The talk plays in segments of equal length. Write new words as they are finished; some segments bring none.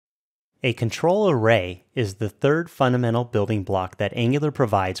A control array is the third fundamental building block that Angular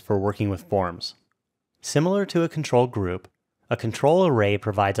provides for working with forms. Similar to a control group, a control array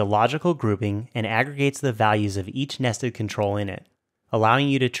provides a logical grouping and aggregates the values of each nested control in it, allowing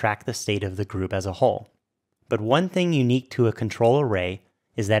you to track the state of the group as a whole. But one thing unique to a control array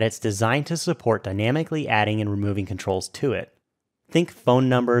is that it's designed to support dynamically adding and removing controls to it. Think phone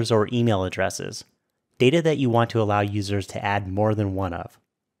numbers or email addresses, data that you want to allow users to add more than one of.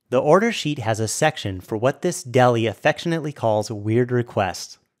 The order sheet has a section for what this deli affectionately calls weird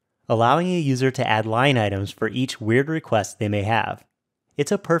requests, allowing a user to add line items for each weird request they may have.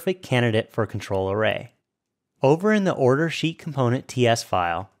 It's a perfect candidate for a control array. Over in the order sheet component TS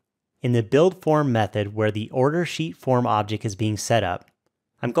file, in the build form method where the order sheet form object is being set up,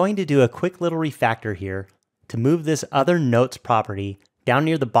 I'm going to do a quick little refactor here to move this other notes property down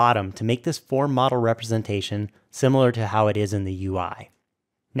near the bottom to make this form model representation similar to how it is in the UI.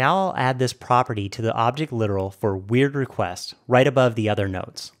 Now I'll add this property to the object literal for weird request right above the other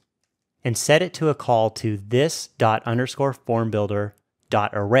notes, and set it to a call to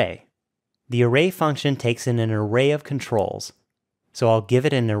this._formBuilder.array. The array function takes in an array of controls, so I'll give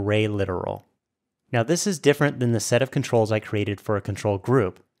it an array literal. Now this is different than the set of controls I created for a control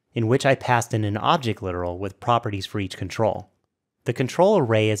group, in which I passed in an object literal with properties for each control. The control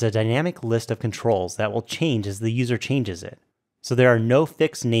array is a dynamic list of controls that will change as the user changes it, so there are no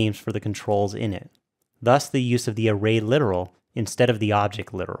fixed names for the controls in it, thus the use of the array literal instead of the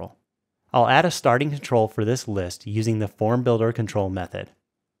object literal. I'll add a starting control for this list using the formBuilder control method.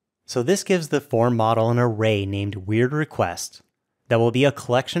 So this gives the form model an array named weird request that will be a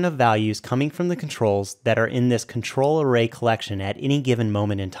collection of values coming from the controls that are in this control array collection at any given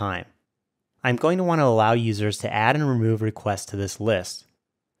moment in time. I'm going to want to allow users to add and remove requests to this list.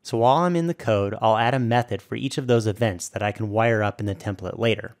 So while I'm in the code, I'll add a method for each of those events that I can wire up in the template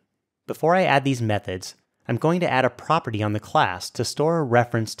later. Before I add these methods, I'm going to add a property on the class to store a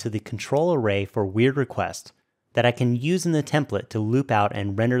reference to the control array for weird request that I can use in the template to loop out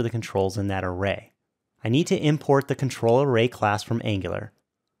and render the controls in that array. I need to import the control array class from Angular.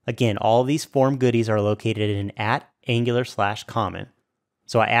 Again, all of these form goodies are located in @angular/common,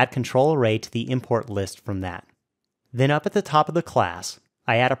 so I add control array to the import list from that. Then up at the top of the class,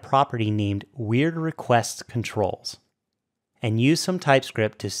 I add a property named weird request controls and use some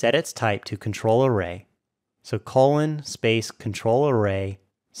TypeScript to set its type to control array. So :control array,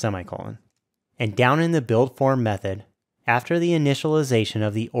 semicolon. And down in the build form method, after the initialization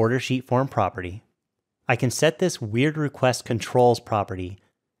of the order sheet form property, I can set this weird request controls property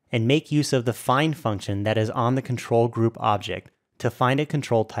and make use of the find function that is on the control group object to find a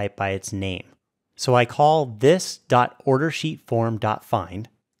control type by its name. So I call this.ordersheetform.find,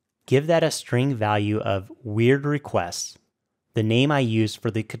 give that a string value of weird requests, the name I used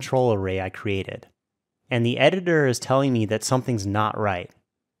for the control array I created. And the editor is telling me that something's not right.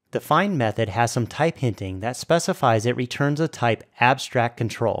 The find method has some type hinting that specifies it returns a type abstract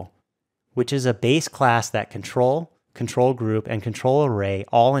control, which is a base class that control, control group, and control array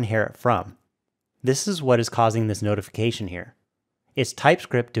all inherit from. This is what is causing this notification here. It's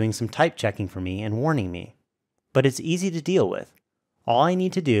TypeScript doing some type checking for me and warning me. But it's easy to deal with. All I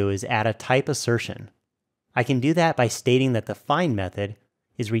need to do is add a type assertion. I can do that by stating that the find method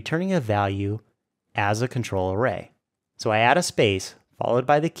is returning a value as a control array. So I add a space followed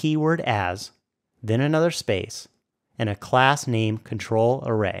by the keyword as, then another space, and a class named control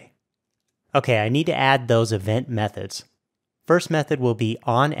array. Okay, I need to add those event methods. First method will be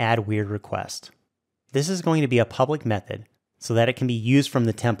onAddWeirdRequest. This is going to be a public method so that it can be used from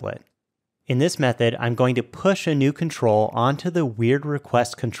the template. In this method, I'm going to push a new control onto the weird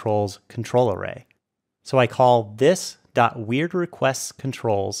request controls control array. So I call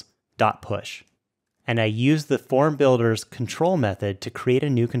this.weirdRequestControls.push. And I use the formBuilder's control method to create a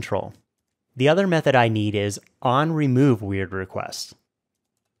new control. The other method I need is onRemoveWeirdRequest.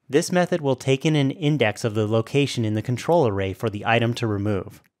 This method will take in an index of the location in the control array for the item to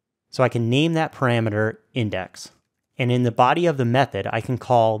remove. So I can name that parameter index. And in the body of the method, I can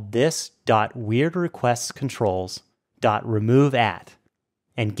call this.weirdRequestControls.removeAt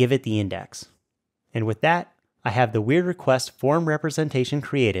and give it the index. And with that, I have the weird request form representation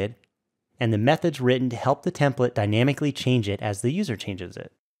created and the methods written to help the template dynamically change it as the user changes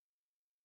it.